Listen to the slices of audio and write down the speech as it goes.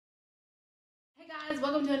guys,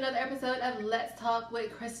 welcome to another episode of Let's Talk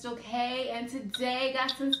with Crystal K. And today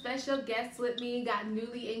got some special guests with me. Got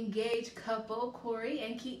newly engaged couple Corey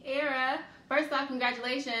and Kiera. First off,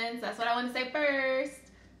 congratulations. That's what I want to say first.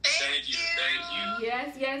 Thank you.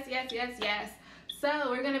 Yes.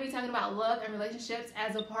 So we're going to be talking about love and relationships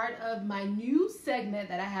as a part of my new segment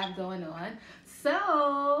that I have going on.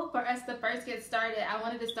 So for us to first get started, I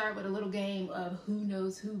wanted to start with a little game of who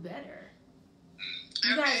knows who better.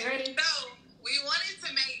 You guys ready? So we wanted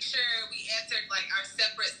to make sure we answered like our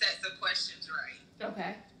separate sets of questions right.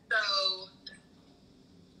 Okay. So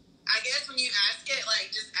I guess when you ask it,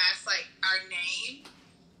 like just ask like our name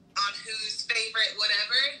on whose favorite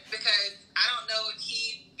whatever, because I don't know if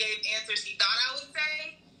he gave answers he thought I would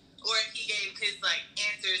say, or if he gave his like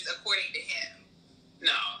answers according to him.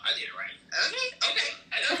 No, I did it right.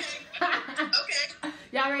 Okay.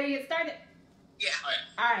 Y'all ready to get started? Yeah.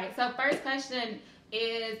 All right. So first question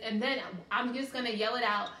is, and then I'm just gonna yell it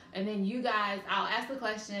out, and then you guys, I'll ask the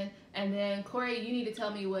question, and then Corey, you need to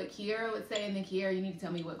tell me what Kiera would say, and then Kiera, you need to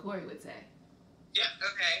tell me what Corey would say. Yeah.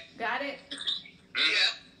 Okay. Got it?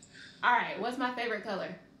 Yeah. All right. What's my favorite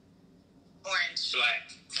color? Orange.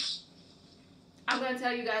 Black. I'm gonna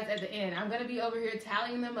tell you guys at the end. I'm gonna be over here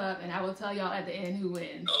tallying them up, and I will tell y'all at the end who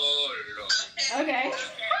wins. Oh Lord. Okay.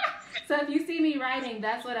 So if you see me writing,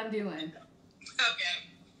 that's what I'm doing.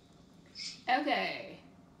 Okay.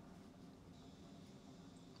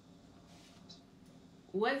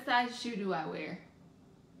 What size shoe do I wear?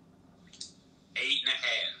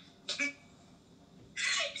 8.5.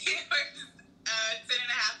 He wears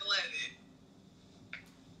 10.5,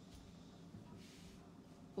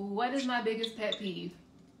 11. What is my biggest pet peeve?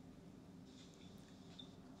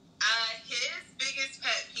 His biggest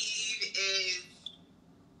pet peeve is,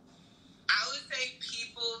 I would say,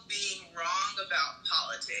 people being wrong about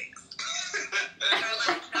politics. Or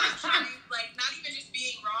not even just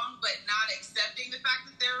being wrong, but not accepting the fact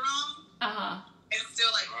that they're wrong. And still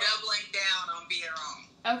doubling down on being wrong.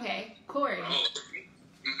 Okay, Corey. Her.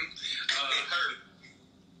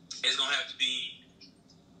 It's gonna have to be.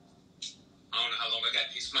 I don't know how long I got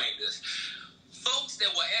to explain this. Folks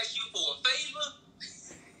that will ask you for a favor,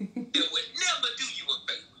 that would never do you a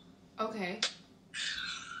favor. Okay.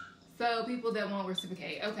 So people that won't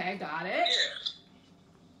reciprocate. Okay, got it.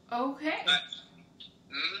 Yeah. Okay.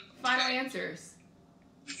 Final answers.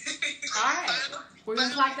 All right. We're going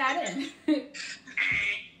to clock that in.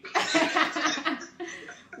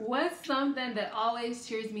 What's something that always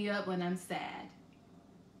cheers me up when I'm sad?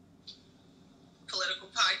 Political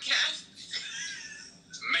podcast.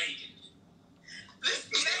 Megan.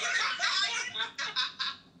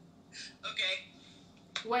 Okay.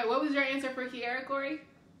 Wait, what was your answer for Kiera, Corey?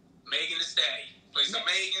 Megan Thee Stallion. Play some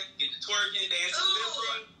Megan, get the twerking, dance a little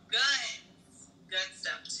bit. Guns. Gun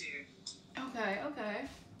stuff too. Okay.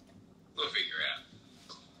 We'll figure it out.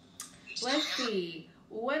 Let's see.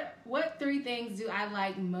 What three things do I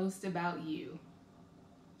like most about you?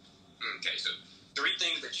 Okay, so 3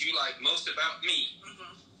 things that you like most about me.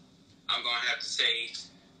 Mm-hmm. I'm gonna have to say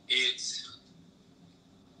it's,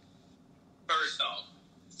 first off,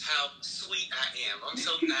 how sweet I am. I'm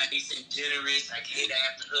so nice and generous. I hate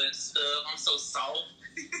after her and stuff. I'm so soft.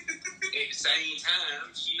 At the same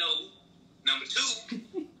time, number 2,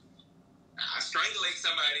 I strangulate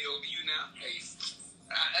somebody over you now.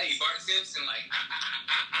 Hey, Bart Simpson,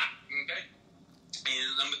 okay?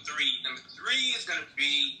 And number three is gonna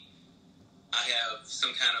be, I have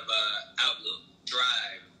some kind of outlook,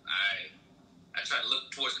 drive. I try to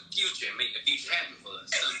look towards the future and make the future happen for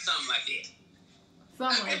us. Something like that.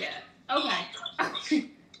 Something like that. Okay.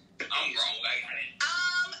 I'm wrong. I got it.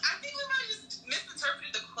 I think we might have just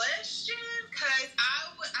misinterpreted the question, because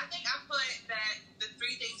I think I put that the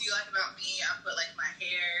 3 things you like about me, I put like my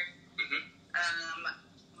hair,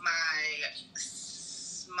 my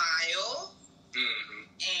smile,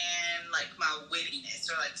 and like my wittiness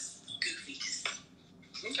or like goofiness.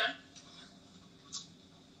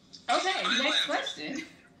 Okay, next question.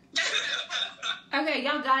 Okay,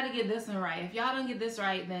 y'all gotta get this one right. If y'all don't get this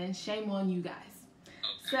right, then shame on you guys. Okay.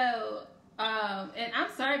 So, and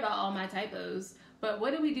I'm sorry about all my typos, but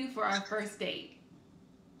what do we do for our first date?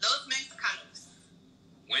 Los Mexicanos.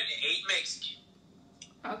 Went to 8 Mexican.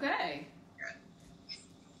 Okay.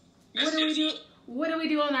 That's What do we just do? easy. What do we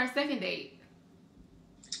do on our second date?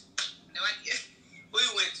 No idea. We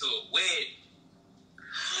went to a wedding.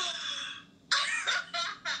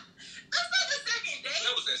 That's not the second date.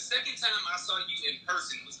 That was the second time I saw you in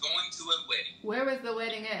person, was going to a wedding. Where was the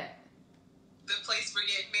wedding at? The place we're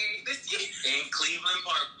getting married this year. In Cleveland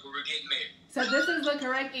Park, where we're getting married. So this is the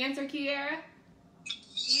correct answer, Kiera?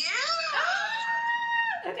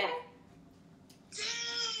 Yeah. Okay.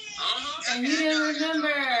 And you didn't remember.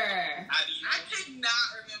 I could not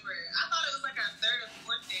remember. I thought it was like our third or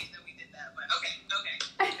fourth date that we did that, but okay.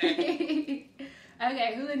 Okay,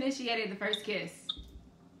 who initiated the first kiss?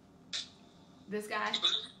 This guy?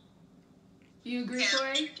 You agree,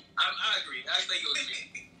 Corey? I agree. I think you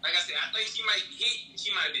agree. Like I said, I think she might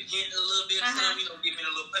have been hinting a little bit or something, giving a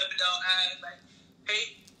little puppy dog eyes, like,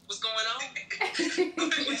 hey, what's going on?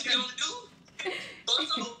 What you gonna do?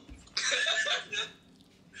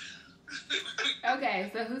 Okay,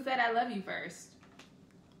 so who said I love you first?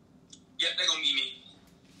 Yeah, they're gonna be me.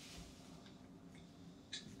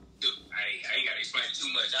 Dude, I ain't gotta explain it too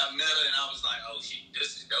much. I met her and I was like, oh,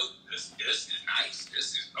 this is dope. This is nice.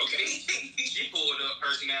 This is okay. She pulled up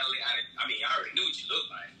personality. I mean, I already knew what you looked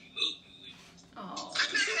like. You look good. Oh.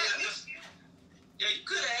 Yeah, you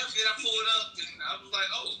could have. Then I pulled up and I was like,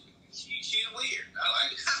 oh, she's weird. I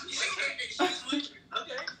like it. She's weird.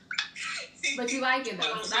 Okay. But you like it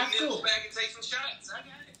though. That's cool. Back and take some shots. I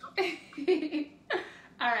got it. Okay.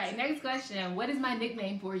 All right, next question. What is my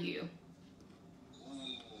nickname for you?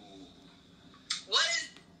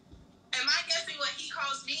 Am I guessing what he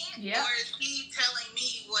calls me? Yeah. Or is he telling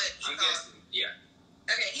me what he I'm calls guessing, yeah.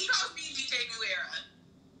 Okay, he calls me DJ New Era.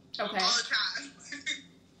 Okay. All the time.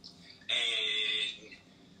 And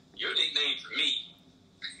your nickname for me,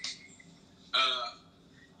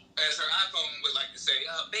 as her iPhone would like to say,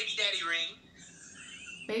 baby daddy ring.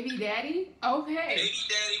 Baby daddy? Okay. Baby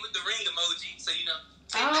daddy with the ring emoji, so you know.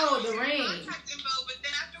 Oh, the ring. Contact info, but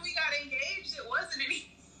then after we got engaged, it wasn't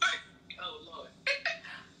anymore. Oh, Lord.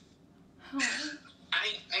 Oh. I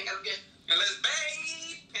ain't gotta get, unless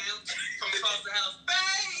babe comes from across the house,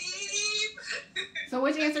 babe. So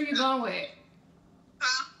which answer are you going with?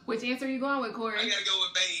 Huh? Which answer are you going with, Corey? I gotta go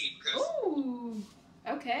with babe, because Ooh.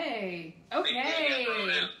 Okay. Okay.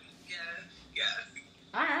 Yeah.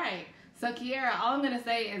 Yeah. All right. So, Kiera, all I'm going to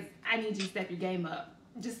say is I need you to step your game up.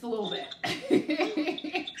 Just a little bit.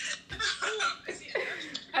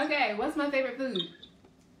 Okay. What's my favorite food?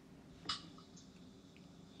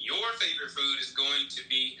 Your favorite food is going to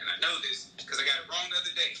be, and I know this because I got it wrong the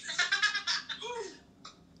other day.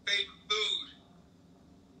 Favorite food.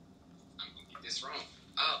 I'm going to get this wrong.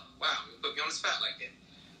 Oh, wow. You put me on the spot like that.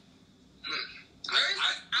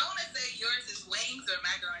 I want to say yours is wings or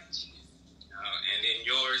macaroni and cheese. And then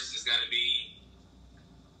yours is going to be...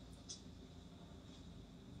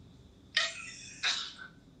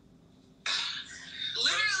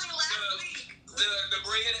 Literally last week. The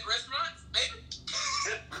bread at restaurants, maybe?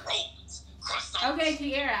 Rolls. Croissants. Okay,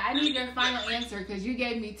 Kiera, I need your final answer because you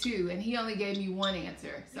gave me two and he only gave me one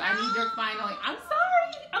answer. So I need your final. I'm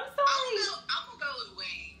sorry. I'm sorry. I'm going to go with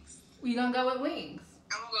wings. You gonna go with wings?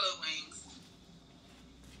 I'm going to go with wings.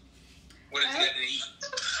 What is that to eat?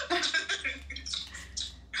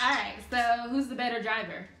 All right. So who's the better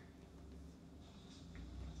driver?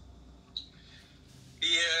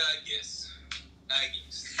 Yeah, I guess.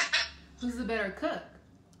 Who's the better cook?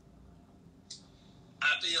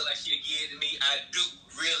 I feel like she'll give it to me. I do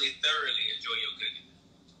really thoroughly enjoy your cooking.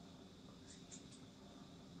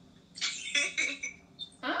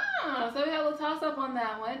 Oh, so we have a toss up on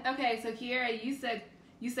that one. Okay, so Kiera, you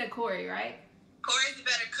said Corey, right? Corey's the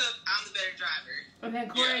better cook. I'm the better driver. And then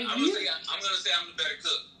Corey, yeah, I'm gonna say I'm the better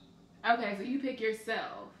cook. Okay, so you pick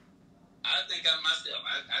yourself. I think I'm myself.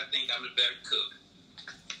 I think I'm the better cook.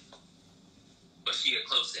 But she a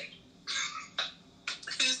close second.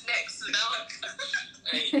 Who's next?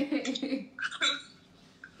 Hey.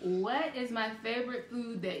 What is my favorite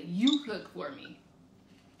food that you cook for me?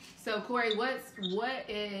 So Corey, what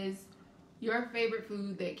is your favorite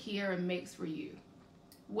food that Kiera makes for you?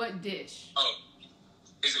 What dish? Oh,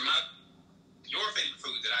 is it your favorite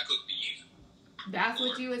food that I cook for you? That's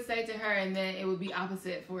what you would say to her, and then it would be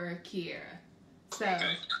opposite for Kiera. So.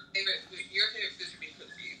 Okay. Your favorite food should be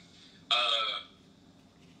cooked for you.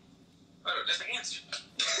 That's an answer.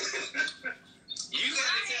 You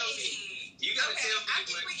gotta tell me. You gotta tell me. I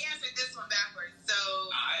think we answered this one backwards. So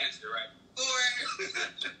I answered it right.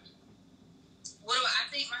 What do I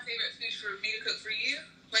think my favorite food for me to cook for you?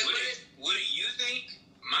 Like, what do you think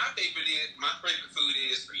my favorite food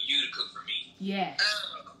is for you to cook for me? Yes.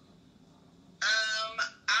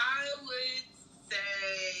 I would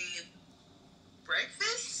say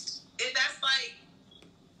breakfast. If that's like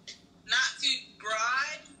not too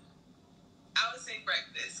broad, I would say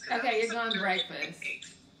breakfast. Okay, you're going breakfast.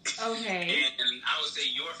 Okay. And I would say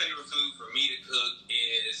your favorite food for me to cook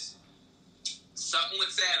is something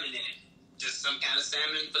with salmon in it. Just some kind of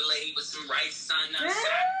salmon fillet with some rice on the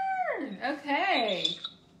side. Okay.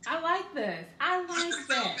 I like this. I like I'm this.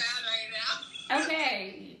 so bad right now.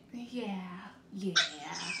 Okay. Yeah.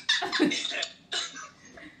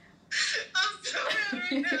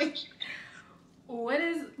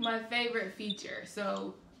 my favorite feature?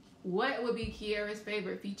 So, what would be Kiara's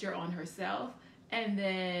favorite feature on herself? And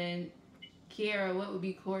then, Kiara, what would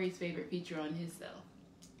be Corey's favorite feature on himself?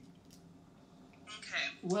 Okay.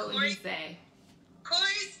 What would you say?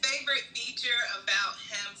 Corey's favorite feature about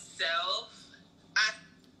himself, I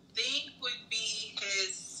think, would be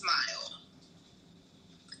his smile.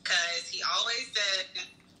 Because he always said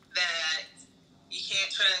that you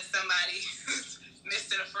can't trust somebody who's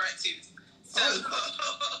missing a front tooth. So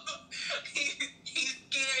he's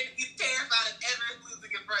scared, he's terrified of ever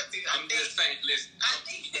losing a front tooth. I'm just saying, listen. I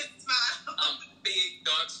think his smile. I'm a big,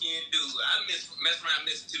 dark-skinned dude. I mess around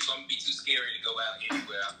missing tooth. I'm gonna be too scary to go out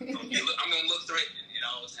anywhere. I'm gonna look threatening at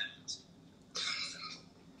all times.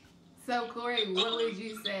 So, Corey, what would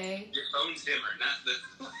you say? Your phone's dimmer, not the.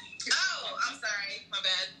 Oh, I'm sorry. My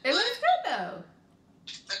bad. It was good, though.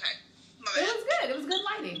 Okay. My It bad. was good. It was good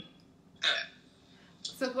lighting. Okay.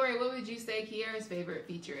 So, Corey, what would you say Kiara's favorite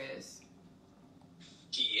feature is?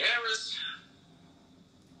 Kiara's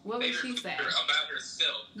What would she favorite say? feature about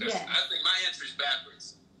herself. Because Yes. I think my answer is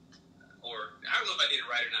backwards. Or, I don't know if I did it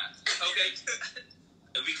right or not. Okay.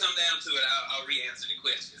 If we come down to it, I'll re-answer the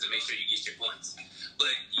questions and make sure you get your points.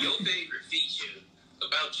 But your favorite feature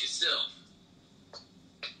about yourself,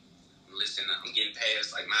 listen, I'm getting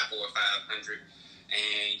past like my 400 or 500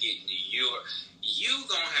 and getting to you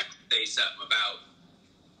gonna have to say something about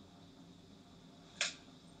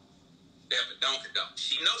that badonka-donk.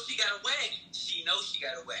 She knows she got a wagon. She knows she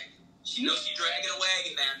got a wagon. She knows she dragging a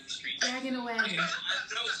wagon down the street. Dragging a wagon. I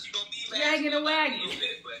know she gonna be mad. Dragging a wagon. little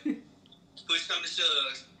bit, but push come to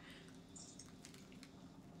shove,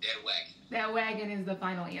 that wagon. That wagon is the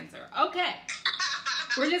final answer. Okay.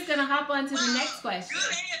 We're just going to hop on to the next question.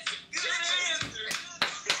 Good answer. Good answer.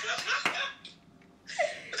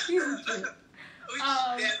 We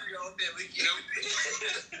definitely all did. We get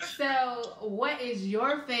So, what is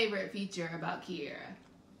your favorite feature about Kiara?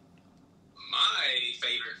 My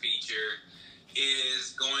favorite feature is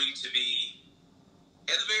going to be,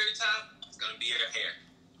 at the very top, it's going to be her hair.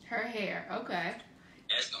 Her hair. Okay.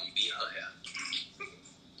 That's going to be her hair.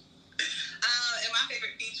 And my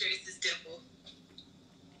favorite feature is this dimple.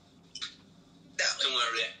 That Don't was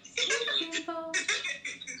worry.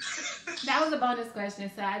 That was a bonus question,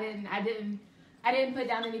 so I didn't put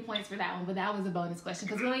down any points for that one, but that was a bonus question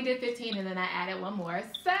because we only did 15 and then I added one more.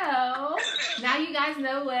 So now you guys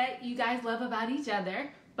know what you guys love about each other.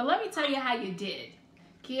 But let me tell you how you did.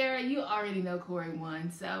 Kiara, you already know Corey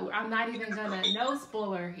won, so I'm not even gonna, no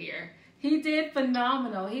spoiler here. He did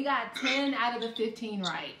phenomenal. He got 10 out of the 15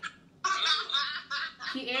 right.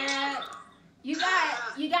 Kiara, you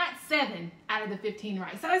got 7 out of the 15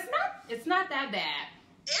 right. So it's not that bad.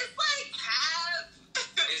 It's like half.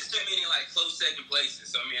 It's too many like close second places.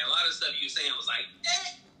 So I mean, a lot of stuff you were saying was like,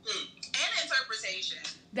 And interpretation.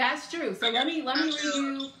 That's true. So let me read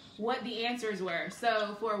you what the answers were.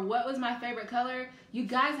 So for what was my favorite color, you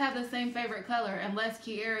guys have the same favorite color, unless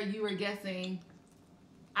Kiara, you were guessing.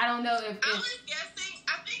 I don't know if I was guessing.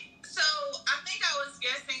 I think I was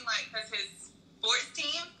guessing like because his sports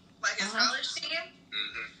team, like his college team.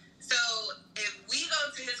 mm-hmm. So if we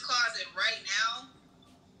go to his closet right now,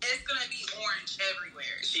 it's gonna be orange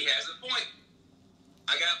everywhere. She has a point.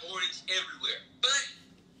 I got orange everywhere, but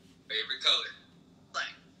favorite color,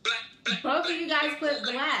 Black. black. both of you guys put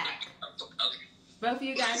black. Okay. Both of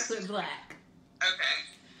you guys put black. Okay.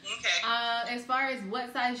 As far as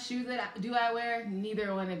what size shoes do I wear,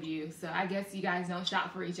 neither one of you. So I guess you guys don't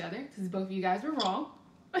shop for each other because both of you guys were wrong.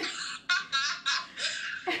 What size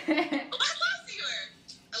do you wear?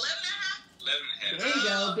 11 and a half? 11 and a half. There you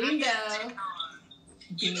go. Bingo.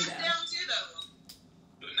 You Bingo. get down too though.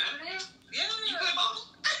 9 and a half? Yeah. You play ball?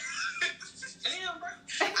 Damn, bro.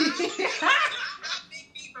 I got big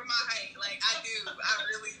feet for my height. Like I do. I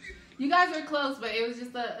really do. You guys were close, but it was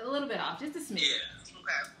just a little bit off, just a smidge.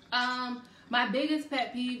 Yeah. Okay. My biggest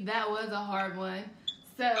pet peeve, that was a hard one.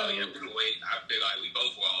 So Oh yeah, we can wait. I feel like we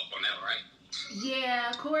both were off on that, right?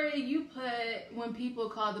 yeah, Corey, you put when people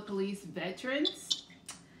call the police veterans,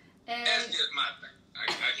 and That's just my thing. I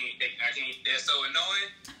can't. That's so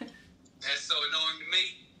annoying. That's so annoying to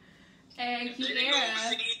me. and If they go Kiara,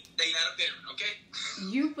 overseas, they not a veteran, okay?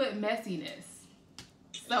 you put messiness.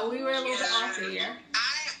 So we were a little bit off here. I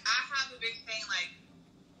have a big thing like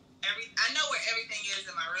I know where everything is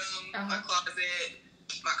in my room, my closet,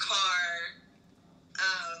 my car.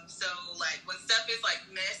 So like when stuff is like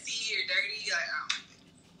messy or dirty, like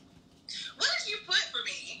what did you put for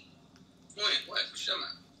me? What? Shut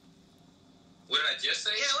up. What did I just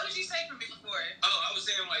say? Yeah, what did you say for me before? Oh, I was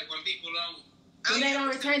saying like when people don't. When they don't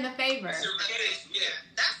return the favor. Okay. Yeah,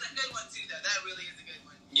 that's a good one too though. That really is a good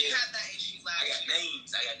one. You Yeah. had that issue I last got year.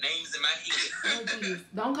 names. I got names in my head. Oh, jeez.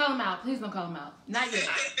 Don't call him out. Please don't call him out. Not yet.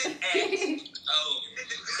 Oh.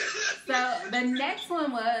 So the next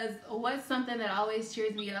one was, what's something that always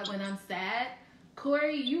cheers me up when I'm sad?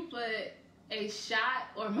 Corey, you put a shot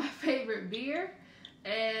or my favorite beer.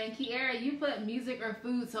 And Kiara, you put music or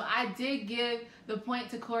food. So I did give the point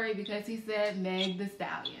to Corey because he said Meg the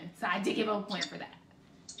Stallion. So I did give him a point for that.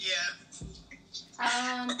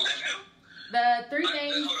 Yeah. The three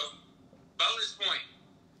things. Hold on. Bonus point.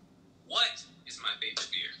 What is my favorite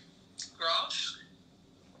beer? Gross.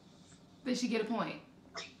 Did she get a point?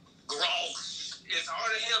 Gross. It's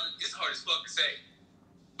hard as hell. It's hard as fuck to say.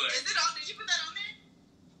 But Is it on? Did you put that on there?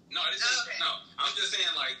 no, Okay. no. I'm just saying,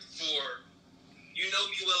 like, for you know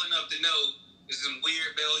me well enough to know there's some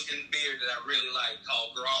weird Belgian beer that I really like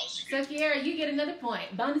called Gross. So Kiara, you get another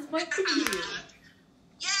point. Bonus point for you.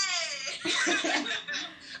 Yay!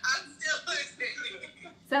 I'm still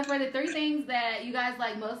listening. So for the three things that you guys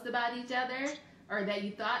like most about each other, or that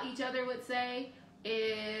you thought each other would say,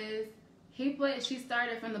 is he put she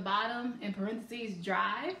started from the bottom in parentheses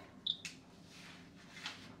drive.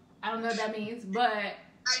 I don't know what that means, but I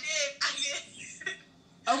did.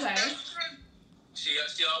 okay. That's true. She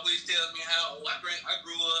always tells me how I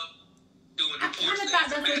grew up doing I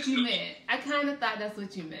kind of thought that's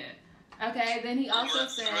what you meant. Okay, then he also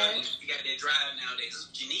said, you got that drive nowadays. That's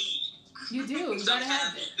what you need. you do, you gotta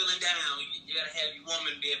have Sometimes it. you're feeling down. You gotta have your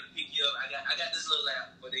woman be able to pick you up. I got this little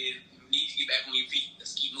app, but then you need to get back on your feet.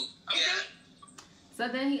 Let's keep moving. Okay. Yeah. So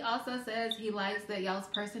then he also says he likes that y'all's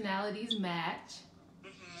personalities match,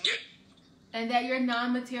 Mhm. Yeah. and that you're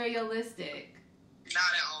non-materialistic.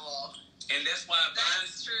 Not at all. And that's why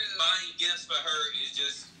That's true. buying gifts for her is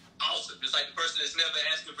just awesome. It's like the person that's never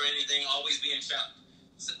asking for anything, always being shocked.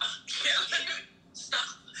 So, stop.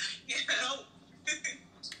 Yeah. No.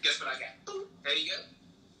 Guess what I got? There you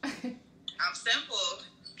go. I'm simple.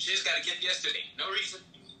 She just got a gift yesterday. No reason.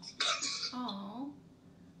 Oh.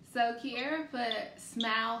 So Kiara put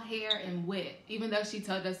smile, hair, and wit, even though she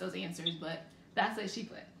told us those answers, but that's what she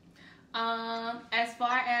put. As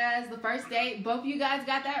far as the first date, both of you guys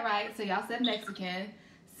got that right, so y'all said Mexican.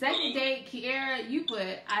 Second date, Kiara, you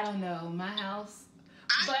put, I don't know, my house.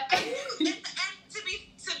 But and to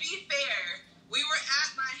be fair, we were at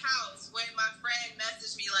my house when my friend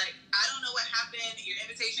messaged me like, I don't know what happened. Your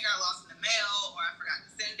invitation got lost in the mail, or I forgot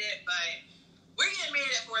to send it. But we're getting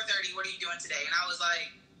married at 4:30. What are you doing today? And I was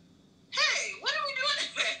like, hey, what are we doing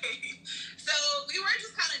today? So we were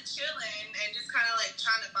just kind of chilling and just kind of like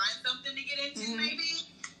trying to find something to get into, maybe.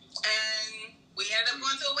 And we ended up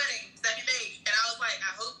going to a wedding, second date. And I was like,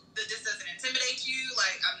 I hope that this doesn't intimidate you.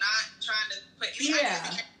 Like, I'm not trying to put any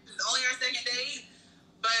ideas. This is only our second date,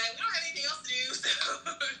 but we don't have anything else to do. So,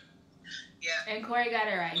 yeah. And Corey got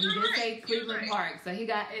it right. He did say Cleveland Park, so he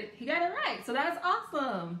got it right. So that's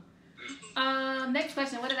awesome. Next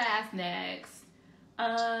question. What did I ask next?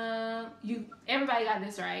 Everybody got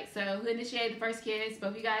this right. So who initiated the first kiss?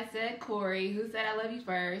 Both of you guys said Corey. Who said I love you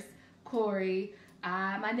first? Corey.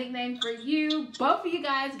 My nickname for you. Both of you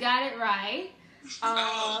guys got it right.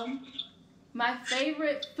 My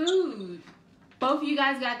favorite food. Both of you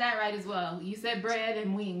guys got that right as well. You said bread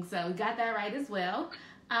and wings, so we got that right as well.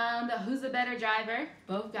 Who's the better driver?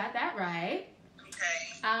 Both got that right.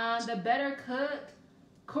 Okay. The better cook.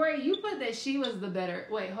 Corey, you put that she was the better.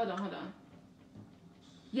 Wait, hold on.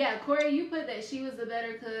 Yeah, Corey, you put that she was the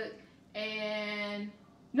better cook, and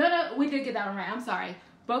no, we did get that one right. I'm sorry.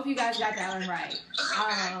 Both of you guys got that one right.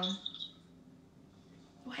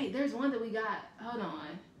 Wait, there's one that we got. Hold on.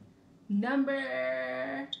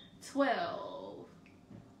 Number 12.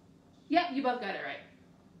 Yep, you both got it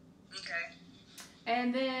right. Okay.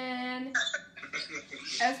 And then,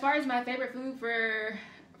 as far as my favorite food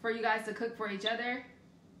for you guys to cook for each other,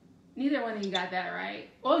 neither one of you got that right.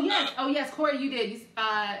 Oh yes, Corey, you did.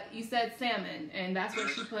 You said salmon, and that's what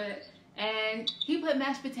she put. And he put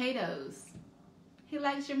mashed potatoes. He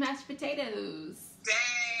likes your mashed potatoes.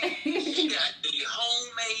 Dang. She got the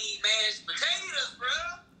homemade mashed potatoes, bro.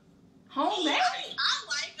 Homemade? I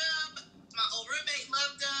like them. My old roommate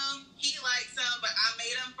loved them. He likes them, but I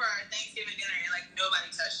made them for our Thanksgiving dinner, and like nobody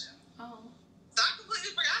touched them. Oh. So I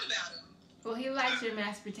completely forgot about them. Well, he likes your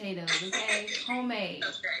mashed potatoes. Okay, homemade.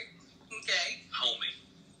 Okay. Homemade.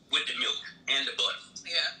 With the milk and the butter.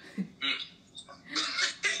 Yeah.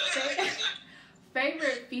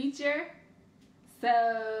 Favorite feature?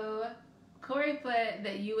 So, Corey put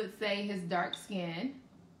that you would say his dark skin.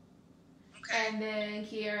 Okay. And then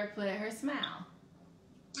Kiara put her smile.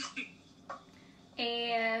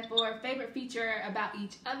 And for favorite feature about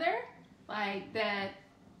each other, like that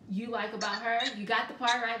you like about her, you got the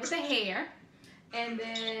part right with the hair. And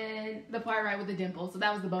then the part right with the dimple. So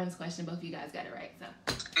that was the bonus question. Both of you guys got it right.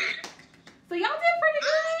 So y'all did pretty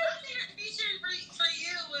good. My favorite feature for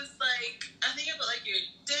you was like, I think it was like your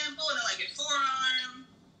dimple and then like your forearm.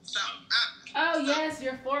 Something. Oh yes,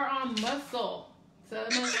 your forearm muscle. So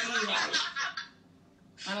it must be like,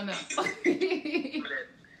 I don't know.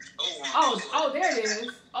 Oh, there it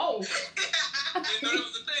is. Oh. I didn't know that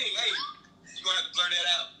was a thing. Hey, you're going to have to blur that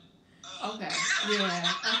out. Okay.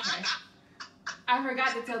 Yeah. Okay. I forgot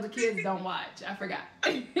to tell the kids don't watch. I forgot.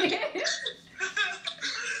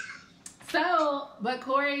 So, but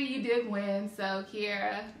Corey, you did win. So,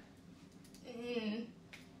 Kiera,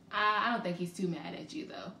 I don't think he's too mad at you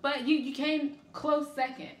though. But you came close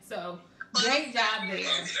second. So, great job there.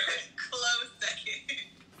 Close second.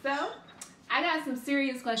 So, I got some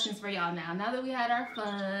serious questions for y'all now. Now that we had our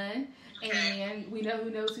fun and we know who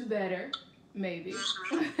knows who better, maybe.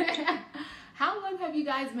 How long have you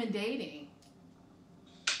guys been dating?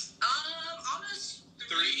 Almost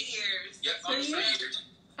 3 years. Yep, almost 3 years.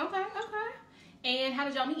 Okay. And how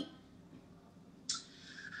did y'all meet?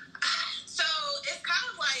 So it's kind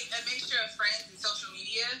of like a mixture of friends and social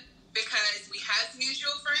media because we had some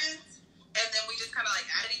mutual friends and then we just kind of like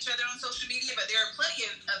added each other on social media. But there are plenty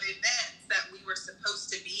of events that we were supposed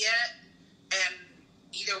to be at and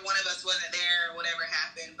either one of us wasn't there or whatever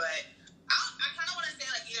happened. But I kind of want to say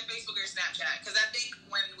like either Facebook or Snapchat because I think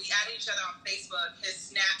when we added each other on Facebook, his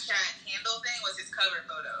Snapchat handle thing was his cover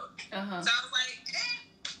photo. So I was like,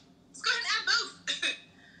 let's go ahead and add both.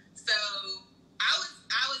 So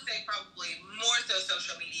I would say probably more so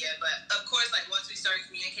social media, but of course, like once we started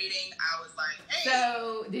communicating, I was like, hey.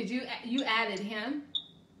 So did you added him?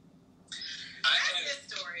 That's his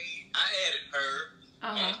story. I added her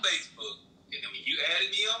on Facebook. And then when you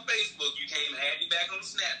added me on Facebook, you came and added me back on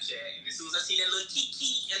Snapchat. And as soon as I see that little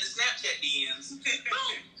key in the Snapchat DMs,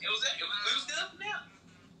 boom, it was good from there.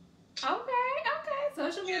 Okay.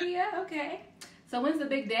 Social media, okay. So when's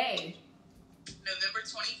the big day? November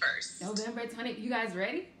 21st. November 20th. You guys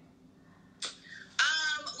ready?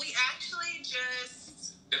 We actually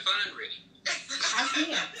just... Define ready. I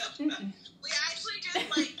can't. We actually just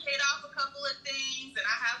like paid off a couple of things, and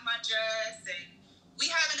I have my dress, and we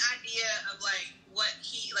have an idea of like what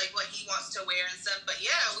he wants to wear and stuff. But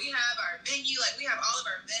yeah, we have our venue, like we have all of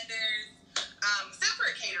our vendors, except for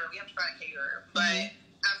a caterer. We have to find a caterer, but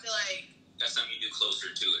I feel like that's something you do closer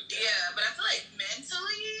to it. Yeah, but I feel like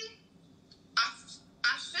mentally, I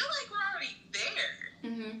feel like we're already there.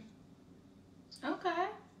 Okay.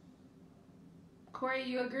 Corey,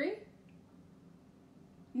 you agree?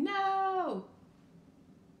 No.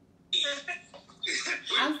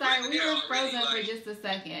 I'm sorry, we were frozen for just a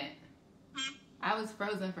second. I was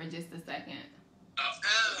frozen for just a second. Oh.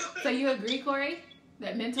 So you agree, Corey,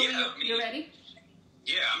 that mentally you're ready?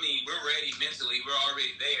 Yeah, I mean, we're ready mentally. We're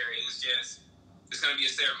already there. It's going to be a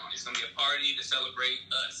ceremony. It's going to be a party to celebrate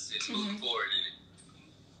us and moving forward in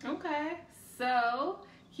it. Okay. So,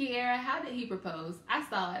 Kiera, how did he propose? I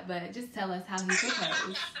saw it, but just tell us how he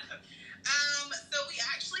proposed. So we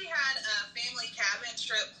actually had a family cabin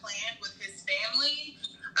trip planned with his family.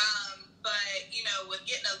 But, you know, with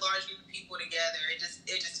getting a large group of people together, it just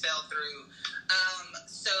fell through.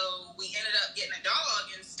 So we ended up getting a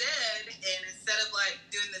dog instead. And instead of like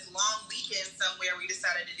doing this long weekend somewhere, we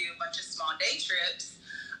decided to do a bunch of small day trips.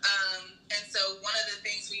 And so one of the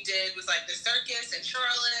things we did was like the circus in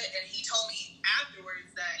Charlotte. And he told me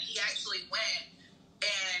afterwards that he actually went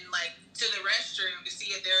and like to the restroom to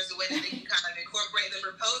see if there was a way that they can kind of incorporate the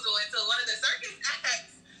proposal into one of the circus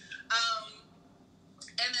acts.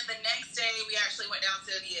 And then the next day, we actually went down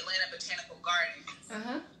to the Atlanta Botanical Gardens.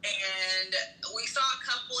 And we saw a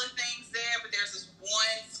couple of things there, but there's this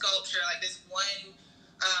one sculpture, like this one,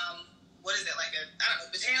 what is it, like a, I don't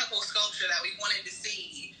know, botanical sculpture that we wanted to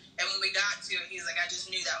see. And when we got to it, he was like, I just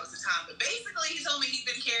knew that was the time. But basically, he told me he'd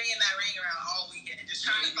been carrying that ring around all weekend, just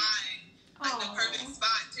trying to find like the perfect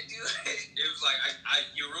spot to do it. It was like,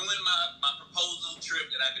 you ruined my proposal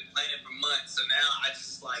trip that I've been planning for months. So now I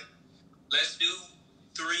just like, let's do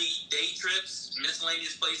 3 day trips,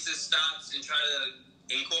 miscellaneous places, stops, and try to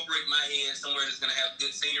incorporate my head somewhere that's going to have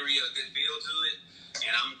good scenery, a good feel to it.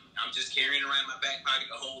 And I'm just carrying around my back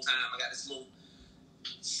pocket the whole time. I got this little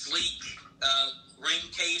sleek ring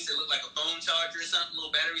case that looked like a phone charger or something,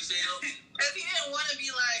 little battery cell. Because he didn't want to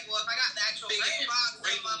be like, well, if I got the actual ring box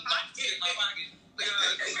in my pocket.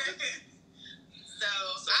 So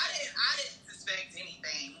I didn't suspect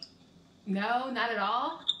anything. No, not at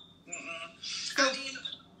all? I mean,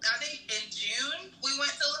 I think in June we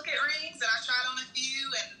went to look at rings and I tried on a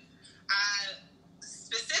few and I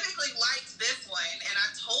specifically liked this one and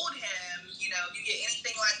I told him, you know, if you get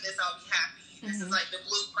anything like this, I'll be happy. This is like the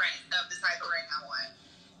blueprint of the type of ring I want.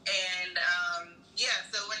 And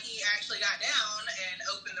so when he actually got down and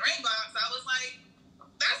opened the ring box, I was like,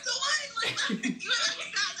 that's the one. Like, you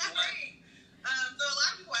actually got that ring. So a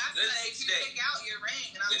lot of people ask me, like, you pick out your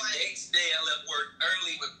ring, and I'm like, the next day I left work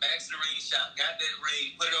early, went back to the ring shop, got that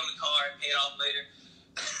ring, put it on the card, paid off later,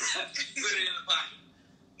 put it in the pocket.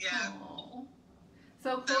 Yeah. Aww.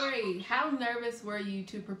 So Corey, how nervous were you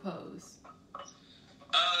to propose?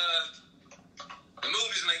 The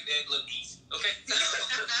movies make that look easy, okay?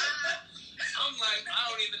 I'm like,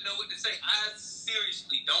 I don't even know what to say. I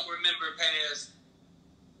seriously don't remember past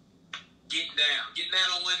getting down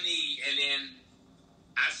on one knee, and then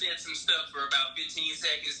I said some stuff for about 15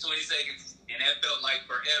 seconds, 20 seconds, and that felt like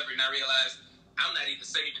forever, and I realized I'm not even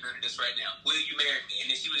saving none of this right now. Will you marry me?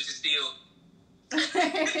 And then she was just still...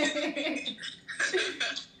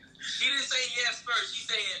 She didn't say yes first. She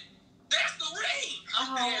said, that's the ring.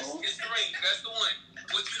 Oh. Yes, it's the ring. That's the one.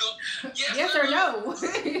 What you go? Yes or no?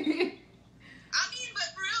 I mean,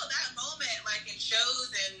 but for real, that moment, like in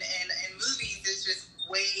shows and movies, is just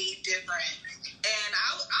way different. And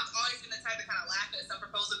I've always been the type to kind of laugh at some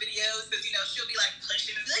proposal videos because, she'll be like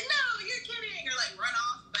pushing and be like, no, you're kidding, or like run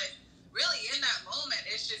off. But really, in that moment,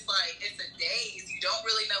 it's just like, it's a daze. You don't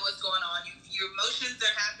really know what's going on. Your emotions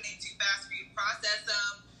are happening too fast for you to process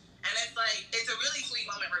them. And it's like, it's a really sweet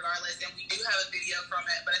moment regardless. And we do have a video from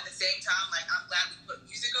it. But at the same time, like, I'm glad we put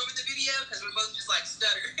music over the video because we're both just like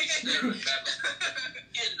stuttering. And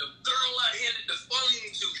the girl I handed the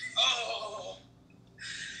phone to,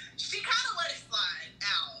 She kind of let it slide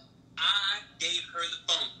out. I gave her the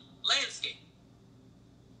phone. Landscape.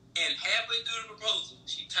 And halfway through the proposal,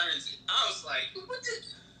 she turns it. I was like, what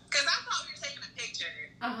the... Because I thought we were taking a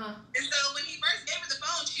picture. Uh-huh. And so when he first gave her the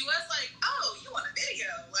phone, she was like, oh, you want a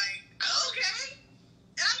video? Like, okay.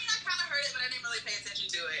 And I mean, I kind of heard it, but I didn't really pay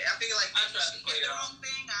attention to it. I feel like I tried to she play did it the off. wrong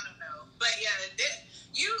thing. I don't know. But yeah,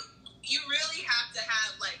 you really have to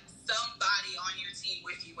have, like, somebody on your team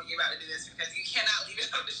with you when you're about to do this because you cannot leave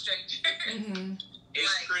it up to strangers. Mm-hmm.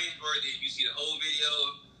 It's cringeworthy if you see the whole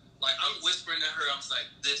video. Like, I'm whispering to her, I was like,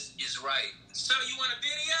 this is right. So, you want a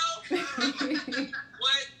video?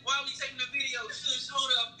 What? Why are we taking the video? Shush,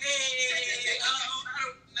 hold up. Hey, I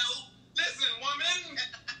don't know. Listen, woman.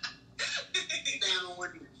 Down on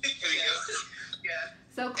one knee. Here we go. Yeah.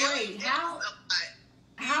 So Corey,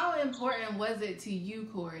 how important was it to you,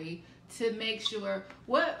 Corey, to make sure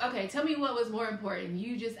tell me what was more important,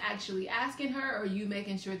 you just actually asking her or you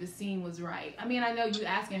making sure the scene was right? I mean, I know you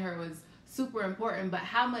asking her was super important, but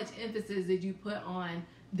how much emphasis did you put on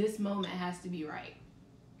this moment has to be right?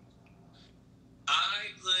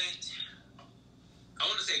 I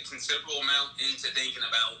want to say a considerable amount into thinking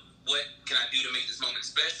about what can I do to make this moment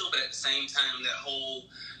special, but at the same time, that whole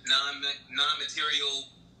non-material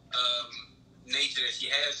nature that she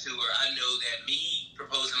has to her, I know that me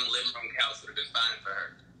proposing on the living room couch would have been fine for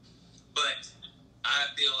her. But I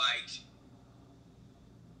feel like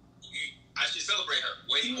I should celebrate her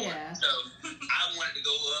way more. So I wanted to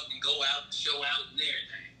go up and go out, show out, and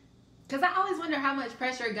everything. Because I always wonder how much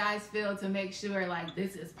pressure guys feel to make sure, like,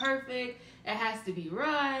 this is perfect, it has to be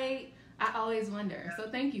right. I always wonder. So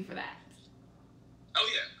thank you for that. Oh,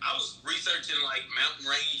 yeah. I was researching, like, mountain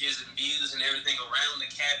ranges and views and everything around the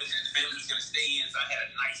cabin that the family was going to stay in, so I had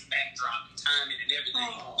a nice backdrop and timing and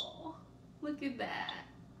everything. Oh, look at that.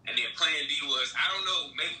 And then plan B was, I don't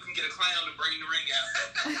know, maybe we can get a clown to bring the ring out.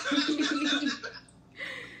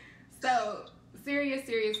 So,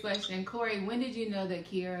 serious question. Corey, when did you know that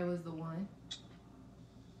Kiera was the one?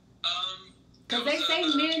 Because they say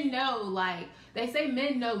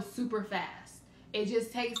men know super fast. It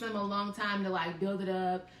just takes them a long time to, like, build it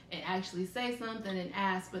up and actually say something and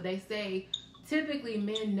ask. But they say typically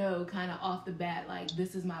men know kind of off the bat, like,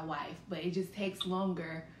 this is my wife. But it just takes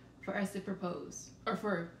longer for us to propose, or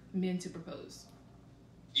for men to propose.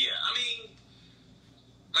 Yeah, I mean,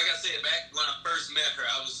 like I said, back when I first met her,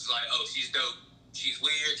 I was like, oh, she's dope. She's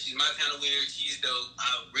weird. She's my kind of weird. She's dope.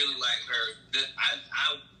 I really like her. I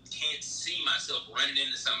can't see myself running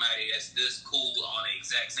into somebody that's this cool on the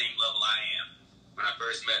exact same level I am when I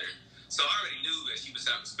first met her. So I already knew that she was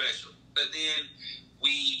something special. But then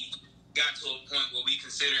we got to a point where we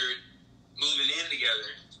considered moving in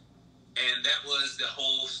together. And that was the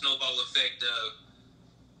whole snowball effect of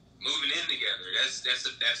moving in together. That's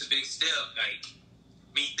a big step. Like,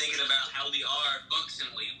 me thinking about how we are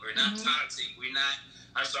functionally. We're not toxic. We're not.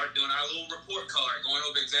 I started doing our little report card, going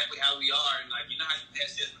over exactly how we are, and, like, you know how you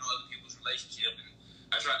pass judgment on other people's relationship. And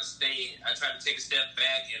I try to take a step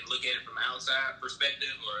back and look at it from outside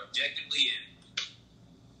perspective or objectively, and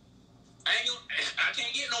I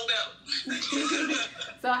can't get no better.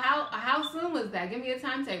 So how soon was that? Give me a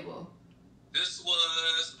timetable. This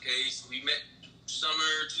was, okay, so we met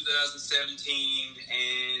summer 2017,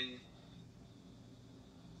 and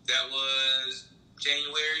that was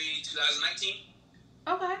January 2019.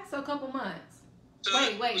 Okay, so a couple months. So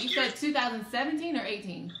Wait, you said 2017 or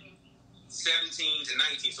 18? 17 to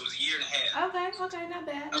 19, so it was a year and a half. Okay, not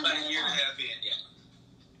bad. About a year and a half in,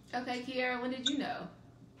 yeah. Okay, Kiara, when did you know?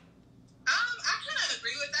 I kind of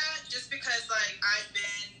agree with that, just because like I've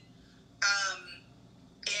been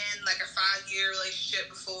in like a 5-year relationship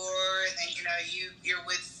before, and then you're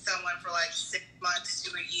with someone for like 6 months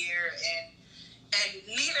to a year, and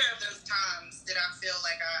neither of those times did I feel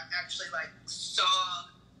like I actually like saw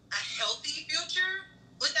a healthy future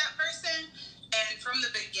with that person. And from the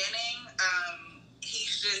beginning,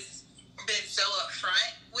 he's just been so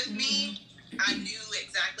upfront with me. I knew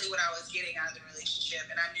exactly what I was getting out of the relationship,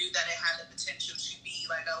 and I knew that it had the potential to be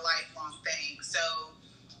like a lifelong thing. So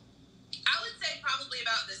I would say probably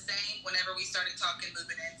about the same whenever we started talking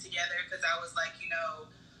moving in together, because I was like,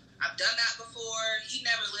 I've done that before. He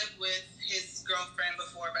never lived with his girlfriend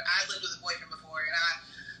before, but I lived with a boyfriend before. And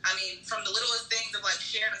I mean, from the littlest things of like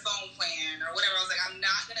sharing a phone plan or whatever, I was like, I'm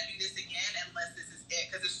not going to do this again unless this is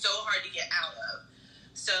it, because it's so hard to get out of.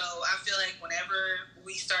 So I feel like whenever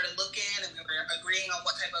we started looking and we were agreeing on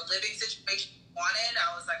what type of living situation we wanted,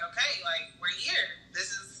 I was like, okay, like we're here.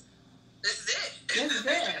 This is it. This is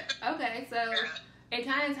it. Okay, so it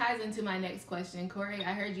kind of ties into my next question. Corey,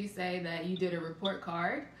 I heard you say that you did a report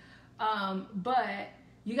card, but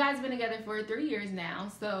you guys have been together for 3 years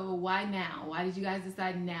now, so why now? Why did you guys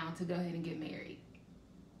decide now to go ahead and get married?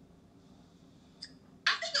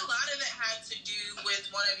 I think a lot of it had to do with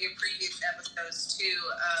one of your previous episodes too,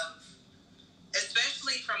 of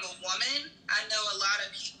especially from a woman. I know a lot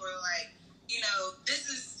of people are like, this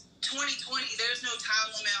is 2020, there's no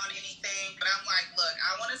time limit on anything, but I'm like, look,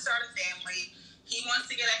 I want to start a family. He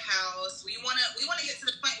wants to get a house. We want to get to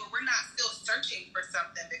the point where we're not still searching for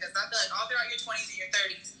something, because I feel like all throughout your 20s and your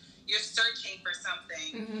 30s, you're searching for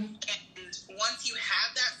something. And once you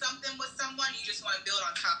have that something with someone, you just want to build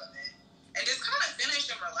on top of it and just kind of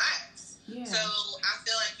finish and relax. Yeah. So I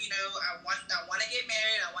feel like, I want to get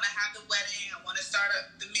married. I want to have the wedding. I want to start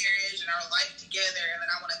up the marriage and our life together. And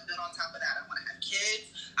then I want to build on top of that. I want to have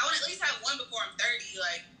kids. I want to at least have one before I'm 30.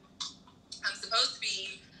 Like, I'm supposed to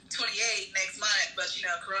be 28 next month, but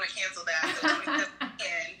Corona canceled that, so 27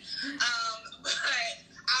 again. But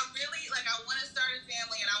I really I want to start a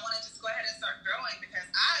family, and I want to just go ahead and start growing, because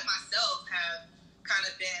I myself have kind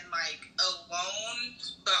of been like alone,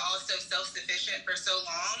 but also self-sufficient for so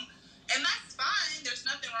long, and that's fine. There's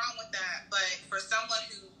nothing wrong with that. But for someone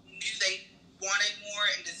who knew they wanted more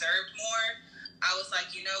and deserved more, I was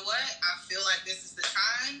like, you know what? I feel like this is the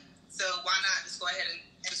time, so why not just go ahead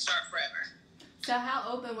and start forever. So how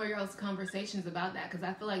open were y'all's conversations about that? Because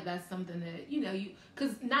I feel like that's something that,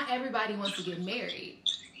 because not everybody wants to get married.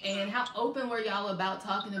 And how open were y'all about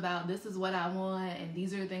talking about, this is what I want and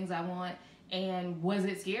these are the things I want? And was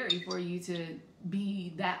it scary for you to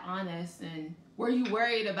be that honest? And were you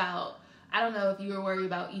worried about, I don't know if you were worried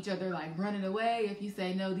about each other like running away if you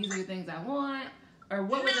say, no, these are the things I want? Or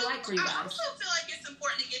what was it like for you guys? I also feel like it's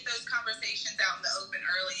important to get those conversations out in the open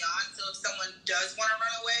early on. So if someone does want to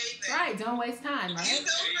run away, then right, don't waste time, right? You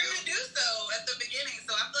feel free to do so at the beginning.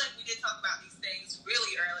 So I feel like we did talk about these things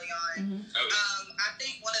really early on. I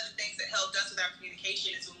think one of the things that helped us with our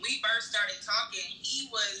communication is when we first started talking, he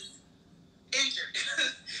was injured.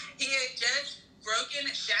 He had just broken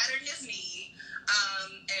and shattered his knee,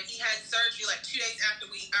 and he had surgery like 2 days after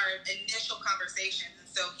our initial conversations. And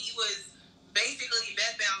so he was basically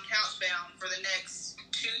bedbound, couchbound for the next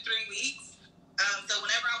 2-3 weeks. So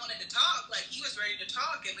whenever I wanted to talk, like he was ready to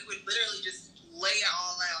talk, and we would literally just lay it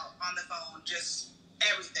all out on the phone, just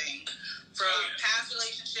everything from past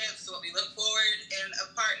relationships to what we look forward in a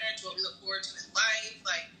partner to what we look forward to in life.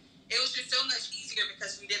 Like it was just so much easier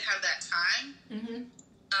because we did have that time.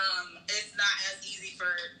 It's not as easy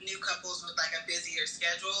for new couples with like a busier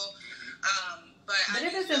schedule. But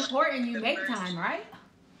if it's important, you make time, right?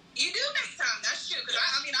 You do make time, that's true. Because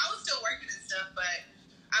I was still working and stuff, but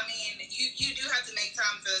I mean, you do have to make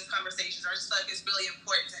time for those conversations. I just feel like it's really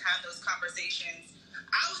important to have those conversations,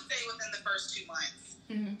 I would say within the first 2 months.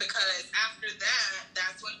 Because after that,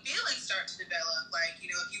 that's when feelings start to develop. Like,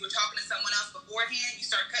 if you were talking to someone else beforehand, you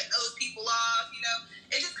start cutting those people off,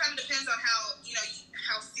 It just kind of depends on how,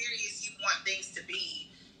 how serious you want things to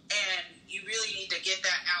be. And you really need to get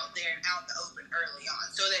that out there and out in the open early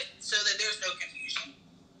on so that there's no confusion.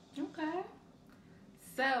 Okay.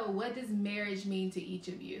 So, what does marriage mean to each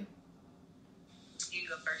of you? You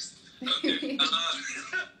go first. Okay.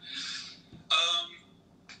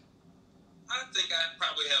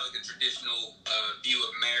 probably have like a traditional view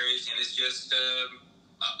of marriage, and it's just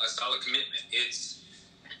a solid commitment.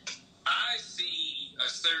 I see a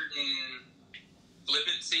certain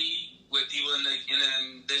flippancy with people in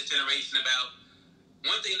this generation about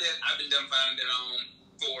one thing that I've been dumbfounded on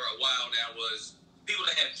for a while now was people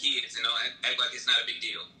that have kids, act like it's not a big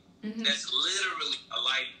deal. Mm-hmm. That's literally a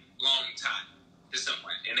lifelong tie to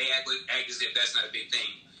someone, and they act as if that's not a big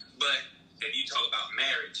thing. But if you talk about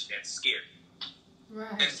marriage, that's scary.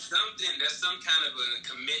 Right. That's some kind of a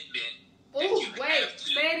commitment. Oh, wait,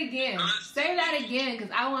 say it again. Say that again,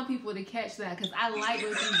 because I want people to catch that, because I like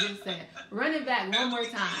what you just said. Run it back one more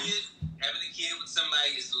time. Having a kid with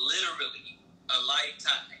somebody is literally a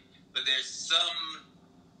lifetime, but there's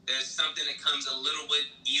something that comes a little bit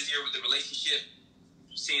easier with the relationship,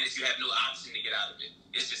 seeing as you have no option to get out of it.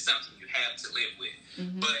 It's just something you have to live with.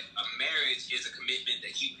 Mm-hmm. But a marriage is a commitment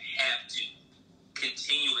that you have to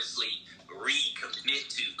continuously recommit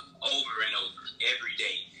to over and over every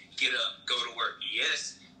day. Get up, go to work.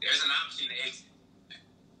 Yes, there's an option to exit,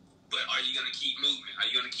 but are you going to keep moving? Are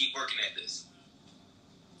you going to keep working at this?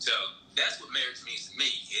 So that's what marriage means to me.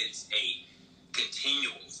 It's a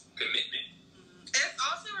continual commitment. It's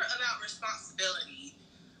also about responsibility.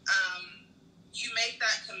 You make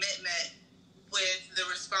that commitment with the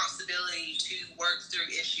responsibility to work through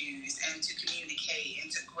issues and to communicate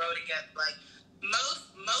and to grow together. Like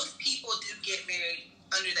most people do get married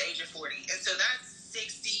under the age of 40, and so that's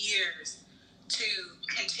 60 years to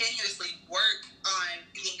continuously work on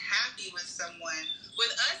being happy with someone.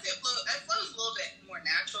 With us, it flows a little bit more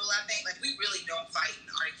natural, I think. Like, we really don't fight and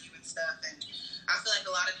argue and stuff, and I feel like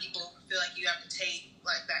a lot of people feel like you have to take,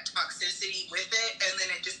 like, that toxicity with it, and then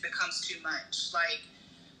it just becomes too much. Like,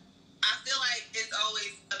 I feel like it's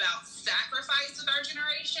always about sacrifice with our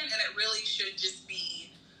generation, and it really should just be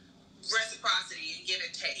reciprocity and give and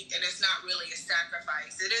take, and it's not really a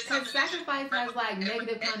sacrifice. It is because sacrifice has like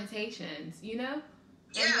negative connotations, you know?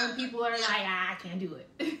 Yeah. And when people are like, I can't do it.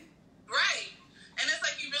 Right. And it's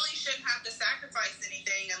like you really shouldn't have to sacrifice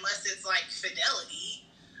anything unless it's like fidelity.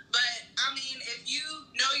 But I mean, if you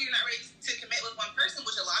know you're not ready to commit with one person,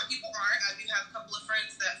 which a lot of people aren't. I do have a couple of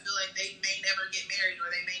friends that feel like they may never get married, or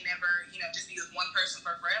they may never, just be with one person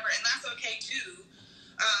for forever, and that's okay too.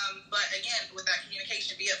 But again, with that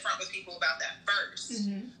communication, be upfront with people about that first.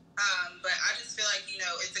 Mm-hmm. But I just feel like,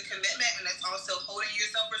 it's a commitment, and it's also holding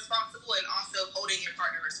yourself responsible and also holding your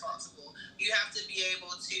partner responsible. You have to be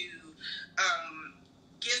able to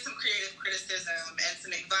give some creative criticism and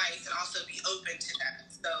some advice, and also be open to that.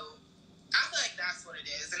 So I feel like that's what it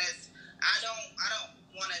is. And I don't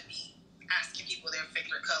want to be asking people their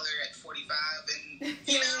favorite color at 45, and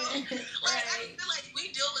Right. I feel like we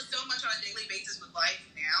deal with so much on a daily basis with life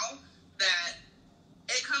now that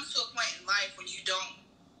it comes to a point in life when you don't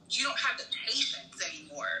have the patience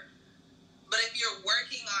anymore. But if you're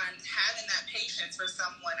working on having that patience for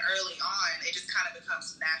someone early on, it just kind of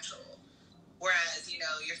becomes natural. Whereas,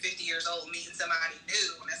 you're 50 years old meeting somebody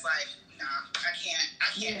new, and it's like, nah, I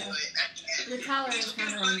can't do it. I can't. Your tolerance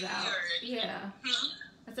kind of runs out. Yeah. Mm-hmm.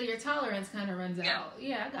 So your tolerance kind of runs out.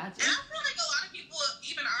 Yeah, I got you. And I feel like a lot of people,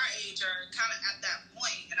 even our age, are kind of at that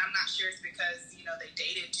point, and I'm not sure it's because, they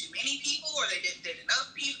dated too many people or they didn't date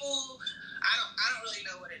enough people. I don't really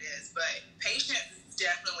know what it is, but patience is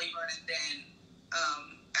definitely running thin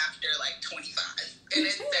after like 25. And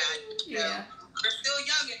it's sad. Yeah. We're still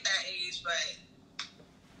young at that age, but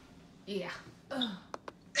yeah.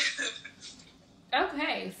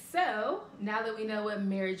 Okay, so now that we know what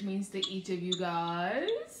marriage means to each of you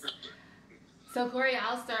guys, so Corey,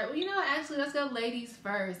 I'll start. Well, actually, let's go ladies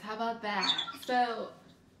first. How about that? So,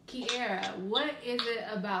 Kiera, what is it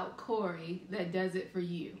about Corey that does it for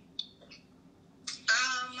you?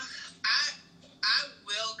 I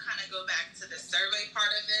will kind of go back to the survey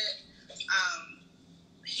part of it.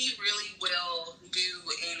 He really will do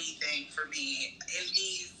anything for me, and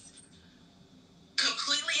he's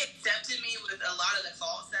completely accepted me with a lot of the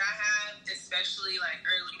faults that I have, especially like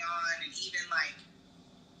early on, and even like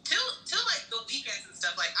till like the weekends and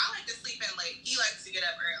stuff. Like, I like to sleep in late. He likes to get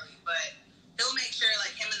up early, but he'll make sure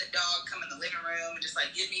like him and the dog come in the living room and just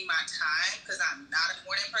like give me my time, because I'm not a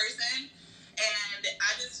morning person. And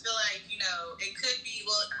I just feel like, it could be,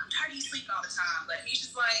 well, I'm tired of you sleeping all the time, but he's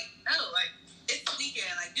just like, no, like, it's the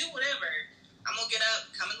weekend, like, do whatever. I'm gonna get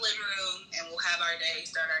up, come in the living room, and we'll have our day,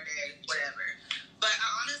 start our day, whatever. But I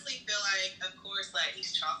honestly feel like, of course, like,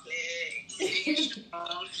 he's chocolate, he's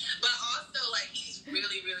strong, but also, like, he's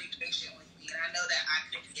really, really patient with me. And I know that I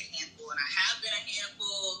could be a handful, and I have been a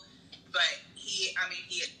handful, but he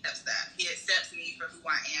accepts that. He accepts me for who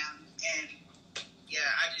I am. And, yeah,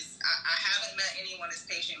 I haven't met anyone as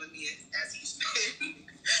patient with me as he's been.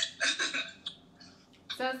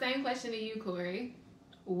 So same question to you, Corey.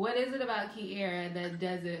 What is it about Kiera that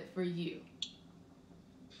does it for you?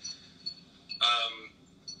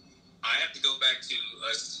 I have to go back to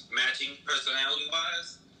us matching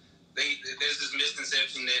personality-wise. There's this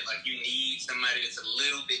misconception that like you need somebody that's a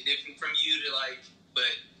little bit different from you to like,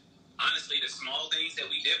 but honestly, the small things that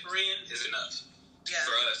we differ in is enough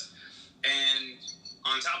for us. And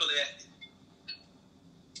on top of that,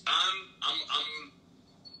 I'm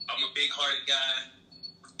a big-hearted guy,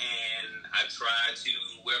 and I try to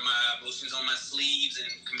wear my emotions on my sleeves and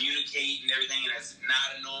communicate and everything, and that's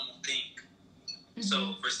not a normal thing. Mm-hmm.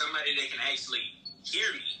 So for somebody that can actually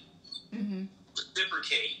hear me,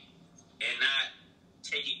 reciprocate, and not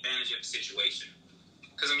take advantage of the situation.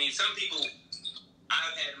 Because, I mean, some people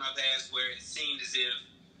I've had in my past where it seemed as if,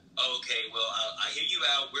 okay, well, I hear you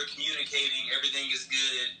out, we're communicating, everything is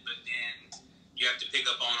good, but then you have to pick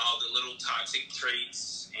up on all the little toxic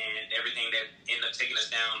traits and everything that end up taking us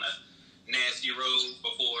down a nasty road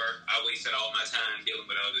before I wasted all my time dealing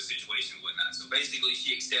with other situations and whatnot. So basically,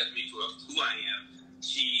 she accepts me for who I am.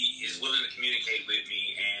 She is willing to communicate with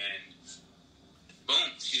me, and boom,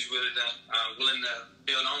 she's willing to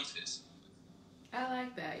build onto this. I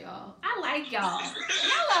like that, y'all. I like y'all.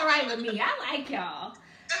 Y'all all right with me. I like y'all.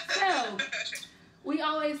 So, we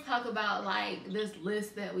always talk about, like, this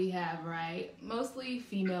list that we have, right? Mostly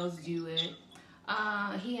females do it.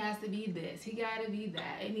 He has to be this. He got to be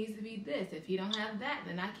that. It needs to be this. If he don't have that,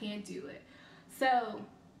 then I can't do it. So,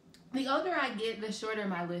 the older I get, the shorter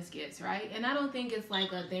my list gets, right? And I don't think it's,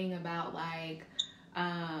 like, a thing about, like,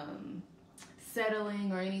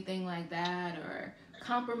 settling or anything like that or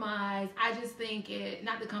compromise. I just think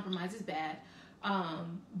not that compromise is bad,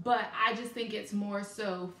 but I just think it's more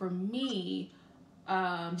so for me,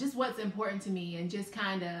 just what's important to me and just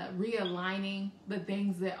kind of realigning the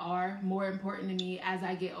things that are more important to me as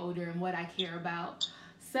I get older and what I care about.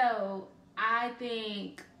 So I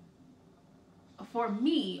think for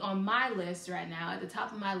me, on my list right now, at the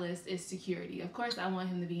top of my list is security. Of course, I want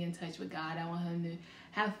him to be in touch with God. I want him to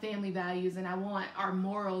have family values, and I want our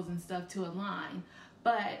morals and stuff to align.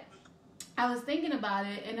 But I was thinking about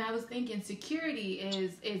it, and I was thinking security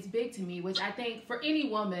is big to me, which I think for any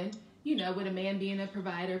woman, you know, with a man being a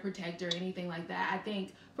provider, protector, anything like that, I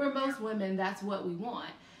think for most women, that's what we want.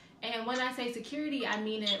 And when I say security, I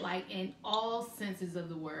mean it like in all senses of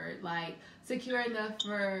the word. Like secure enough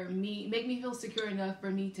for me, make me feel secure enough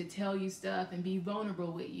for me to tell you stuff and be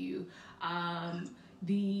vulnerable with you.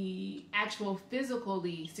 The actual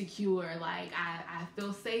physically secure, like I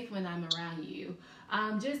feel safe when I'm around you.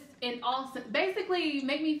 Just in all, basically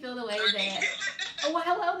make me feel the way that, oh, well,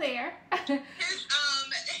 hello there. His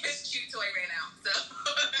chew toy ran out, so.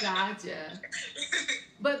 Gotcha.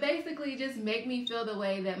 But basically just make me feel the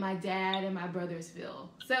way that my dad and my brothers feel.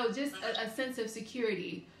 So just a sense of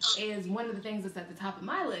security is one of the things that's at the top of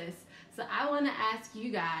my list. So I want to ask you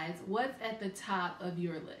guys, what's at the top of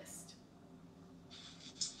your list?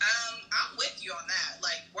 I'm with you on that,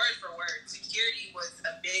 like word for word. Security was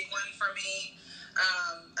a big one for me.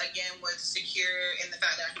 Again, was secure in the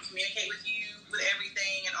fact that I can communicate with you with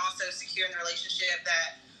everything, and also secure in the relationship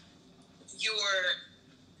that you're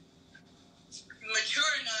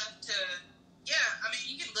mature enough to, I mean,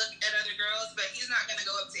 you can look at other girls, but he's not going to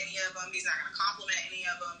go up to any of them. He's not going to compliment any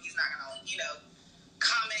of them. He's not going to,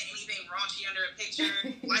 comment anything raunchy under a picture,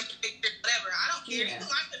 like a picture, whatever. I don't care. You can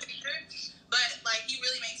like the picture, but, like, he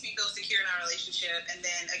really makes me feel secure in our relationship. And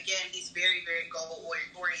then, again, he's very, very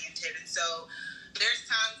goal-oriented. And so there's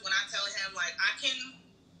times when I tell him, like, I can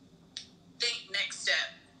think next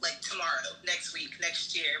step, like, tomorrow, next week,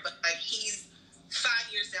 next year. But, like, he's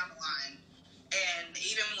 5 years down the line. And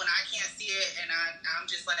even when I can't see it and I'm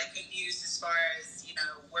just, like, confused as far as,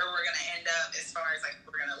 where we're going to end up as far as, like,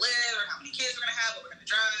 where we're going to live or how many kids we're going to have, what we're going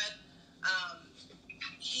to drive,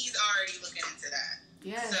 he's already looking into that.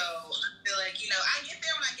 Yeah. So I feel like, I get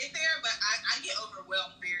there when I get there, but I get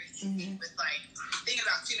overwhelmed very easy with, like, thinking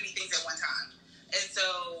about too many things at one time. And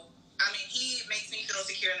so, I mean, he makes me feel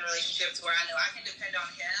secure in the relationship to where I know I can depend on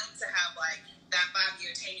him to have, like, that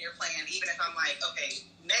 5-year, 10-year plan, even if I'm like, okay,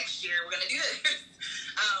 next year we're going to do this.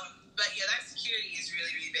 But yeah, that security is really,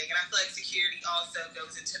 really big. And I feel like security also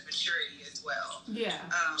goes into maturity as well. Yeah.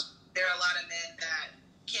 There are a lot of men that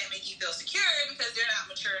can't make you feel secure because they're not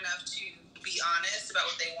mature enough to be honest about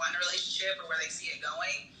what they want in a relationship or where they see it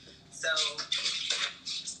going. So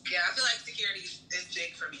yeah, I feel like security is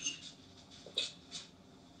big for me.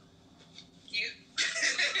 You?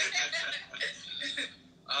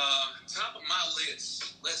 Top of my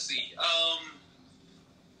list. Let's see.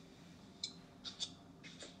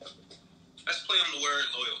 Let's play on the word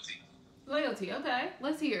loyalty. Loyalty, okay.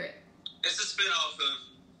 Let's hear it. It's a spinoff of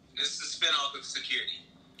this is a spinoff of security.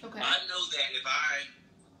 Okay. I know that if I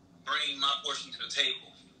bring my portion to the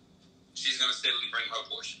table, she's going to steadily bring her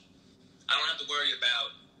portion. I don't have to worry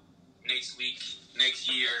about next week, next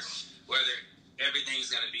year, whether everything's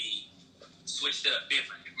going to be switched up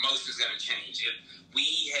different. Most is going to change. If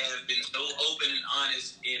we have been so open and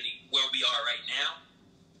honest in where we are right now,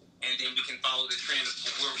 and then we can follow the trend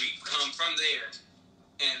of where we come from there,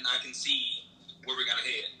 and I can see where we're going to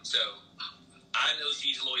head. So I know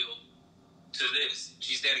she's loyal to this.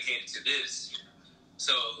 She's dedicated to this.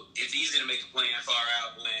 So it's easy to make a plan far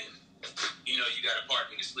out when, you know, you got a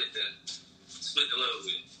partner to split the load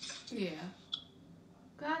with. Yeah.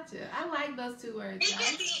 Gotcha. I like those two words.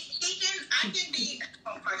 I can be,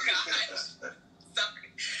 oh my gosh. Sorry.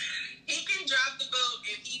 He can drop the boat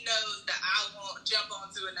if he knows that I won't jump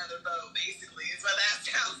onto another boat, basically, is what that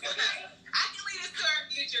sounds like. I can lead us to our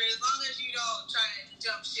future as long as you don't try and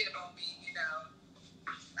jump ship on me, you know.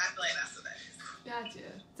 I feel like that's what that is.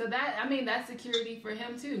 Gotcha. So that's security for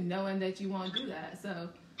him too, knowing that you won't do that. So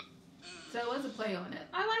it was a play on it.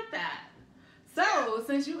 I like that. So,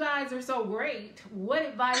 since you guys are so great, what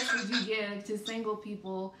advice would you give to single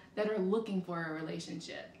people that are looking for a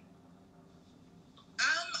relationship?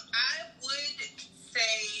 I would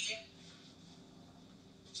say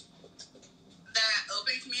that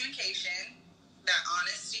open communication, that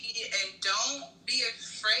honesty, and don't be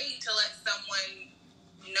afraid to let someone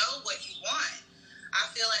know what you want. I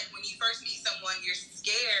feel like when you first meet someone, you're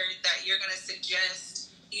scared that you're going to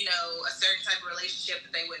suggest, you know, a certain type of relationship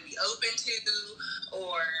that they wouldn't be open to,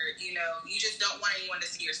 or, you know, you just don't want anyone to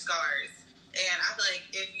see your scars. And I feel like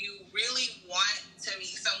if you really want to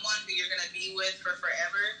meet someone who you're going to be with for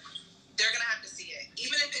forever, they're going to have to see it.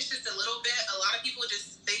 Even if it's just a little bit, a lot of people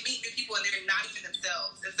they meet new people and they're not even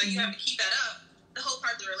themselves. And so you have to keep that up the whole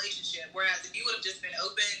part of the relationship. Whereas if you would have just been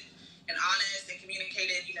open and honest and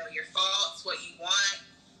communicated, you know, your faults, what you want,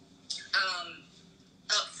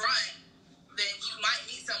 up front, then you might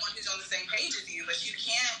meet someone who's on the same page as you, but you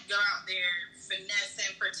can't go out there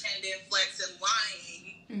finessing, pretending, flexing,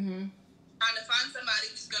 lying, trying to find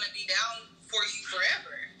somebody who's going to be down for you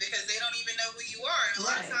forever because they don't even know who you are. And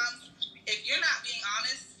a lot of times, if you're not being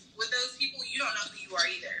honest with those people, you don't know who you are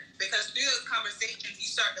either, because through those conversations, you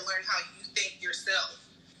start to learn how you think yourself.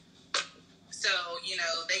 So, you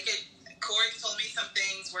know, Corey told me some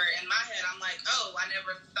things where in my head, I'm like, oh, I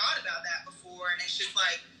never thought about that before. And it's just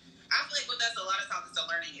like, I feel like with us, a lot of times it's a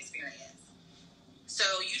learning experience. So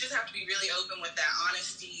you just have to be really open with that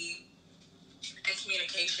honesty and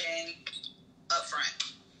communication up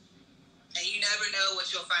front. And you never know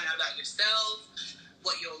what you'll find out about yourself,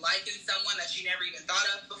 what you'll like in someone that you never even thought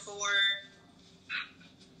of before.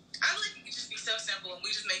 I feel like it could just be so simple, and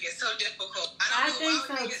we just make it so difficult. I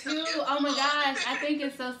think so too. Oh my gosh, I think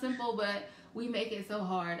it's so simple, but we make it so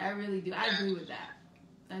hard. I really do. I agree with that.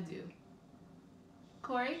 I do.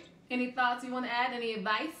 Corey, any thoughts you want to add? Any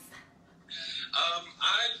advice?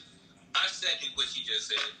 I second what you just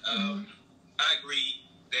said. I agree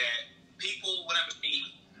that people, whenever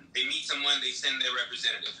they meet someone, they send their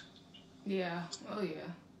representative. Yeah. Oh yeah.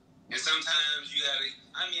 And sometimes you gotta.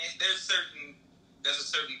 I mean, there's a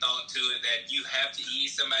certain thought to it that you have to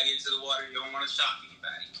ease somebody into the water. You don't want to shock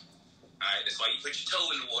anybody. All right, that's why you put your toe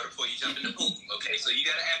in the water before you jump in the pool. Okay, so you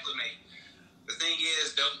got to acclimate. The thing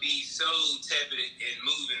is, don't be so tepid in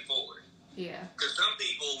moving forward. Yeah. Because some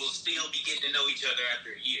people will still be getting to know each other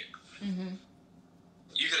after a year.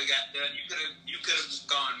 You could have got done. You could have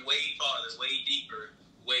gone way farther, way deeper,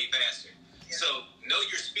 way faster. Yeah. So know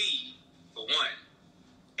your speed for one,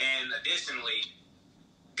 and additionally,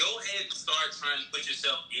 go ahead and start trying to put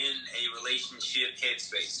yourself in a relationship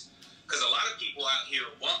headspace. Because a lot of people out here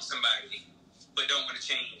want somebody, but don't want to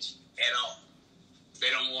change at all. They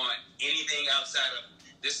don't want anything outside of,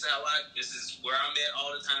 this is where I'm at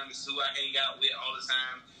all the time. This is who I hang out with all the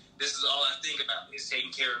time. This is all I think about is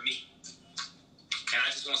taking care of me. And I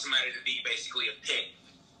just want somebody to be basically a pet.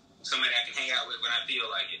 Somebody I can hang out with when I feel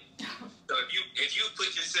like it. So if you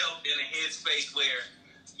put yourself in a headspace where,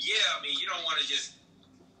 yeah, I mean, you don't want to just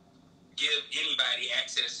give anybody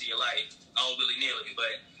access to your life all willy-nilly,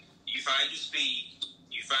 but you find your speed,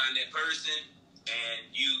 you find that person, and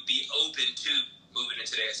you be open to moving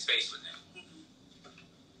into that space with them.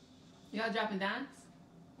 Y'all dropping dimes?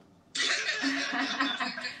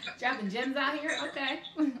 Dropping gems out here? Okay.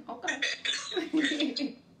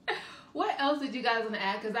 Okay. What else did you guys want to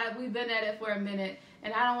add? Because we've been at it for a minute,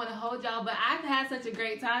 and I don't want to hold y'all, but I've had such a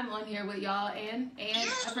great time on here with y'all, and I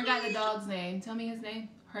forgot the dog's name. Tell me his name.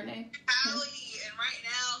 Her name? Hallie, and right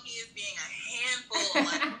now he is being a handful.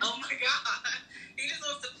 Like, oh my God. He just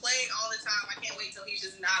wants to play all the time. I can't wait till he's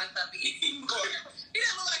just not a puppy anymore. He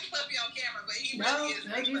doesn't look like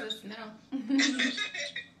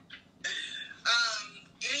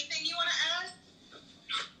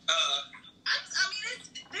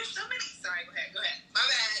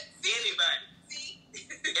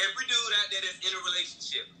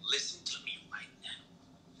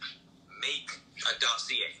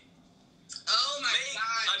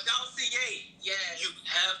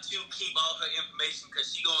keep all her information because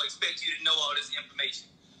she gonna expect you to know all this information.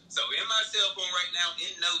 So in my cell phone right now,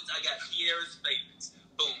 in notes, I got Kiara's favorites.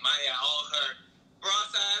 Boom, I got all her bra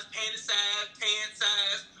size, panty size, pant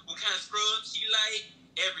size, what kind of scrubs she like,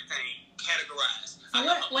 everything categorized. So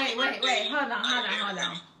wait, hold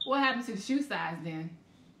on. What happened to the shoe size then?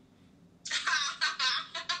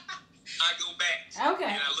 I go back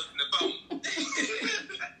okay. and I look in the phone.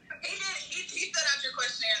 He filled out your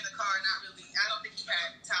questionnaire in the car. Not really. I don't think he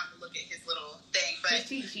had time to look at his little thing, but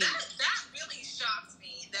that really shocked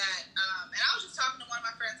me. That and I was just talking to one of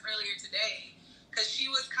my friends earlier today because she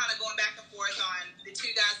was kind of going back and forth on the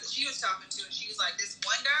two guys that she was talking to, and she was like, "This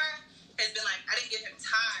one guy has been like, I didn't give him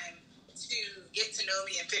time to get to know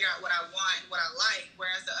me and figure out what I want and what I like,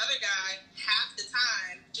 whereas the other guy, half the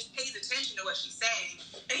time, just pays attention to what she's saying,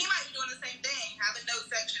 and he might be doing the same thing, have a note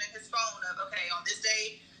section in his phone of, okay, on this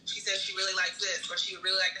day, she says she really likes this, or she would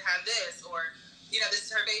really like to have this, or, you know, this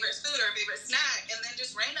is her favorite food or her favorite snack, and then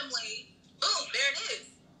just randomly, boom, there it is.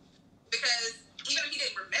 Because even if he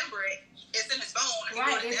didn't remember it, it's in his phone. And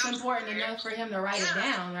right, it's important enough for him to write it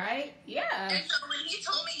down, right? Yeah. And so when he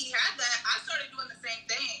told me he had that, I started doing the same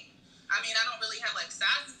thing. I mean, I don't really have, like,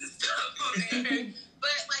 sizes and stuff on there,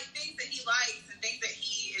 but, like, things that he likes and things that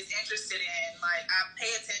he is interested in, like, I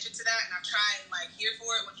pay attention to that, and I try and, like, hear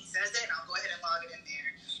for it when he says it, and I'll go ahead and log it in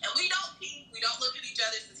there. And we don't peek, we don't look at each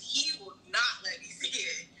other, because he will not let me see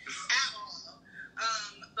it at all.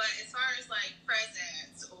 But as far as, like,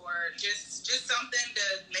 presents or just something to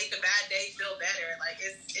make a bad day feel better, like,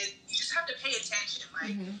 you just have to pay attention.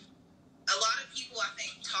 Like, a lot of people, I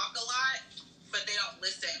think, talk a lot, but they don't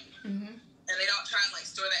listen. And they don't try and, like,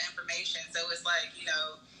 store that information. So it's like, you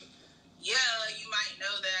know, yeah, you might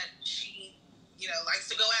know that she, you know, likes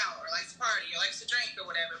to go out or likes to party or likes to drink or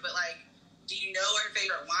whatever, but, like, do you know what her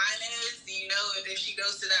favorite wine is? Do you know if she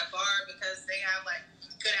goes to that bar because they have, like,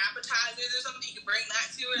 good appetizers or something, you can bring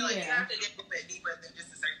that to her? Like, you have to get a bit deeper than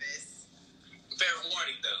just the surface. Fair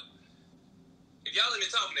warning, though. If y'all ain't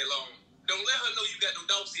been talking that long, don't let her know you got no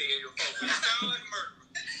dossier in your phone. It sound like murder.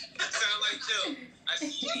 It sound like Joe. I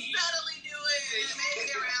see you. Subtly do it.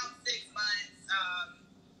 Maybe around 6 months.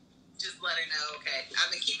 Just let her know, okay,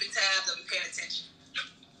 I've been keeping tabs, I've been paying attention.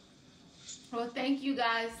 Well, thank you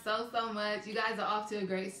guys so much. You guys are off to a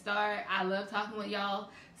great start. I love talking with y'all.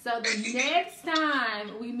 So the next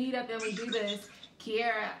time we meet up and we do this,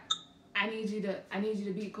 Kiara, I need you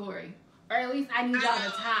to beat Corey. Or at least I need y'all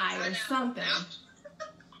to tie or something. I know.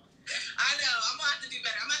 I'm gonna have to do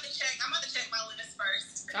better. I'm gonna have to check my list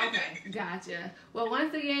first. Okay, gotcha. Well,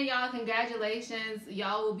 once again, y'all, congratulations.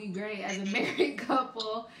 Y'all will be great as a married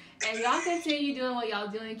couple. And y'all continue doing what y'all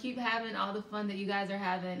doing. Keep having all the fun that you guys are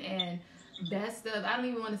having. And best of, I don't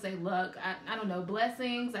even want to say luck. I don't know,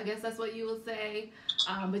 blessings. I guess that's what you will say.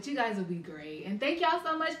 But you guys will be great. And thank y'all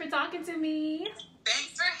so much for talking to me.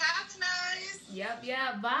 Thanks for having us.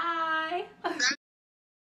 Yep. Bye.